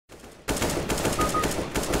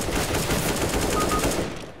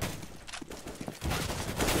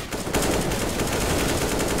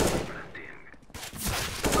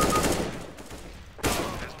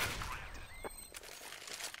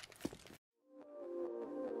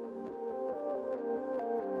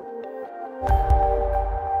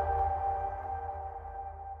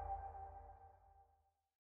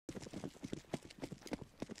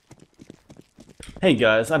Hey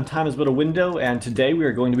guys, I'm Time is But a Window, and today we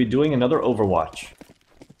are going to be doing another Overwatch.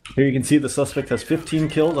 Here you can see the suspect has 15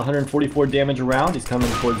 kills, 144 damage around. He's coming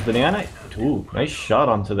towards Banana. Ooh, nice shot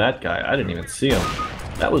onto that guy. I didn't even see him.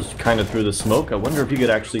 That was kind of through the smoke. I wonder if you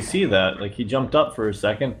could actually see that. Like, he jumped up for a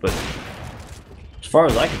second, but as far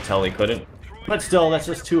as I could tell, he couldn't. But still, that's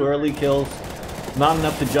just 2 early kills. Not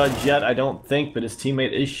enough to judge yet, I don't think, but his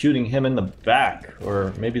teammate is shooting him in the back.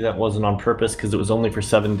 Or maybe that wasn't on purpose because it was only for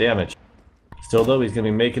 7 damage. Still though, he's going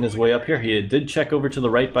to be making his way up here. He did check over to the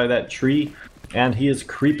right by that tree, and he is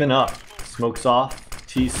creeping up. Smokes off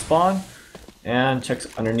T-spawn, and checks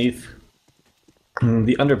underneath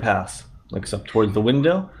the underpass. Looks up towards the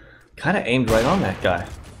window. Kind of aimed right on that guy.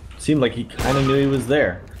 Seemed like he kind of knew he was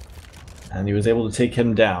there. And he was able to take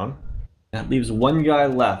him down. That leaves one guy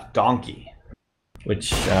left, Donkey.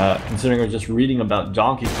 Which, considering I was just reading about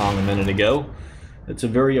Donkey Kong a minute ago, it's a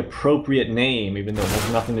very appropriate name, even though it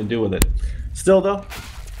has nothing to do with it. Still though,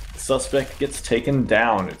 the suspect gets taken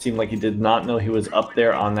down. It seemed like he did not know he was up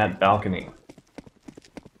there on that balcony.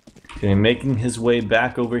 Okay, making his way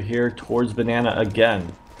back over here towards Banana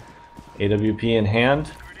again. AWP in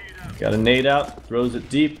hand. Got a nade out, throws it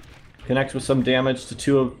deep, connects with some damage to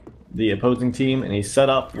 2 of the opposing team, and he's set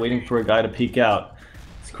up waiting for a guy to peek out.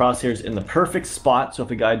 His crosshair's in the perfect spot, so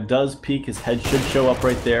if a guy does peek, his head should show up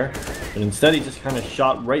right there. But instead he just kind of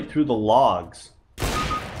shot right through the logs.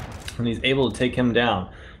 And he's able to take him down.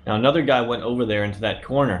 Now another guy went over there into that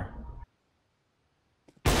corner.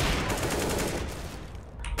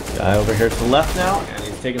 Guy over here to the left now, and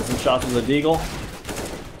he's taking some shots with the deagle.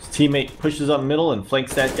 His teammate pushes up middle and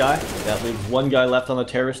flanks that guy. That leaves one guy left on the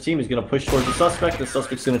terrorist team. He's going to push towards the suspect. The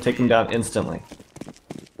suspect's going to take him down instantly.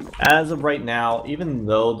 As of right now, even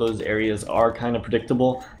though those areas are kind of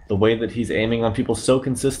predictable, the way that he's aiming on people so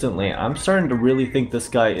consistently, I'm starting to really think this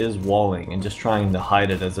guy is walling and just trying to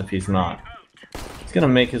hide it as if he's not. He's going to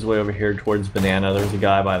make his way over here towards Banana. There's a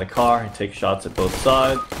guy by the car. He takes shots at both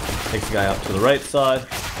sides. Takes a guy up to the right side.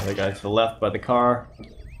 Another guy to the left by the car.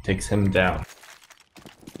 Takes him down.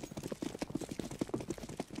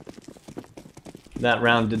 That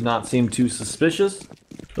round did not seem too suspicious.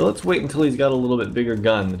 So let's wait until he's got a little bit bigger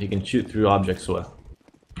gun that he can shoot through objects with.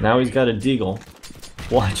 Now he's got a deagle.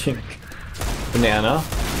 Watching Banana.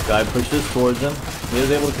 Guy pushes towards him. He is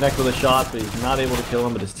able to connect with a shot, but he's not able to kill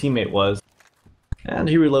him, but his teammate was. And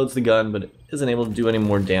he reloads the gun, but isn't able to do any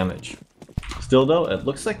more damage. Still though, it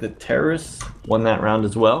looks like the terrorists won that round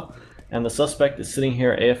as well. And the suspect is sitting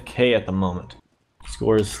here AFK at the moment.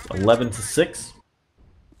 Scores 11-6.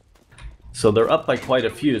 So they're up by quite a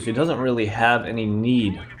few, so he doesn't really have any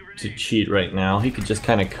need to cheat right now. He could just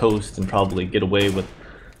kind of coast and probably get away with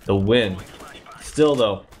the win. Still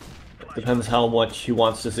though, it depends how much he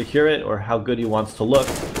wants to secure it or how good he wants to look.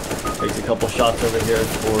 Takes a couple shots over here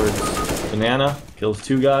towards Banana, kills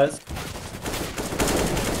 2 guys.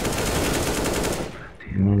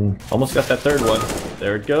 Almost got that 3rd one.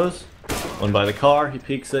 There it goes. One by the car, he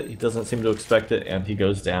peeks it, he doesn't seem to expect it, and he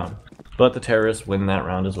goes down. But the terrorists win that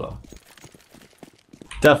round as well.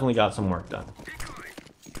 Definitely got some work done.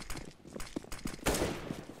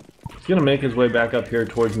 He's gonna make his way back up here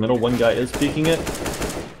towards middle. One guy is peeking it.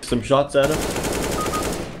 Some shots at him.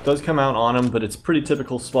 Does come out on him, but it's a pretty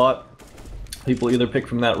typical spot. People either pick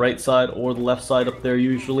from that right side or the left side up there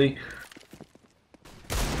usually.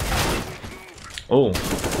 Oh,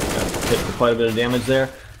 got hit for quite a bit of damage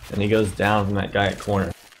there. And he goes down from that guy at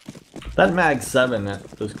corner. That Mag 7,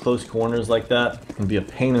 those close corners like that, can be a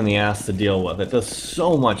pain in the ass to deal with. It does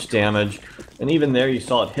so much damage, and even there you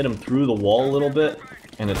saw it hit him through the wall a little bit,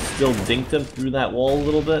 and it still dinked him through that wall a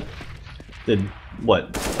little bit. Did,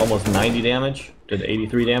 what, almost 90 damage? Did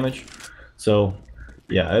 83 damage? So,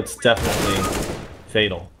 yeah, it's definitely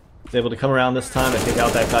fatal. He's able to come around this time and take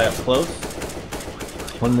out that guy up close.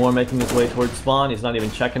 One more making his way towards spawn. He's not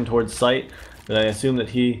even checking towards sight, but I assume that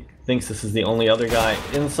he thinks this is the only other guy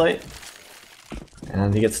in sight.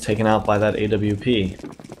 And he gets taken out by that AWP.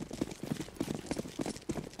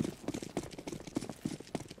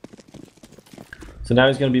 So now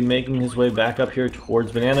he's going to be making his way back up here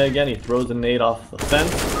towards Banana again. He throws a nade off the fence.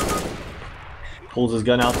 Pulls his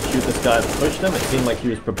gun out to shoot this guy that pushed him. It seemed like he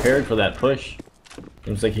was prepared for that push.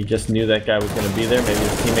 Seems like he just knew that guy was going to be there. Maybe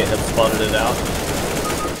his teammate had spotted it out.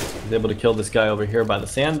 He's able to kill this guy over here by the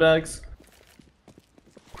sandbags.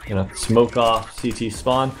 Gonna smoke off CT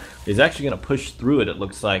spawn. He's actually gonna push through it, it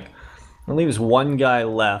looks like. And leaves one guy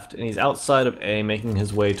left, and he's outside of A, making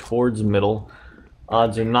his way towards middle.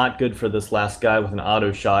 Odds are not good for this last guy with an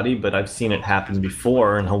auto shotty, but I've seen it happen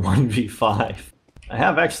before in a 1v5. I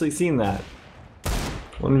have actually seen that.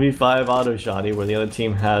 1v5 auto shotty where the other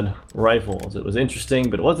team had rifles. It was interesting,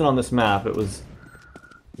 but it wasn't on this map. It was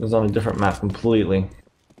It was on a different map completely.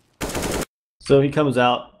 So he comes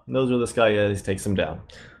out, knows where this guy is, takes him down.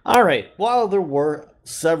 Alright, while there were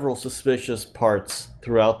several suspicious parts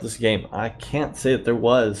throughout this game, I can't say that there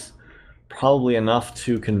was probably enough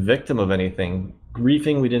to convict him of anything.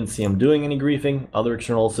 Griefing, we didn't see him doing any griefing. Other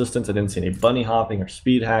external assistance, I didn't see any bunny hopping or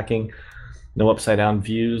speed hacking. No upside down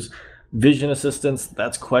views. Vision assistance,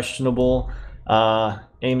 that's questionable.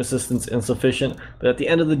 Aim assistance, insufficient. But at the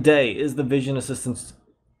end of the day, is the vision assistance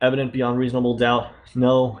evident beyond reasonable doubt?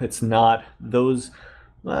 No, it's not. Those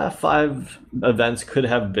 5 events could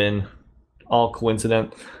have been all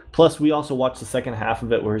coincident. Plus, we also watched the second half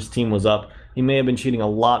of it where his team was up. He may have been cheating a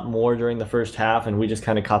lot more during the first half, and we just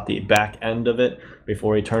kind of caught the back end of it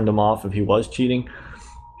before he turned him off if he was cheating.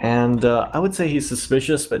 And I would say he's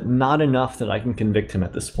suspicious, but not enough that I can convict him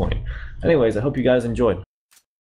at this point. Anyways, I hope you guys enjoyed.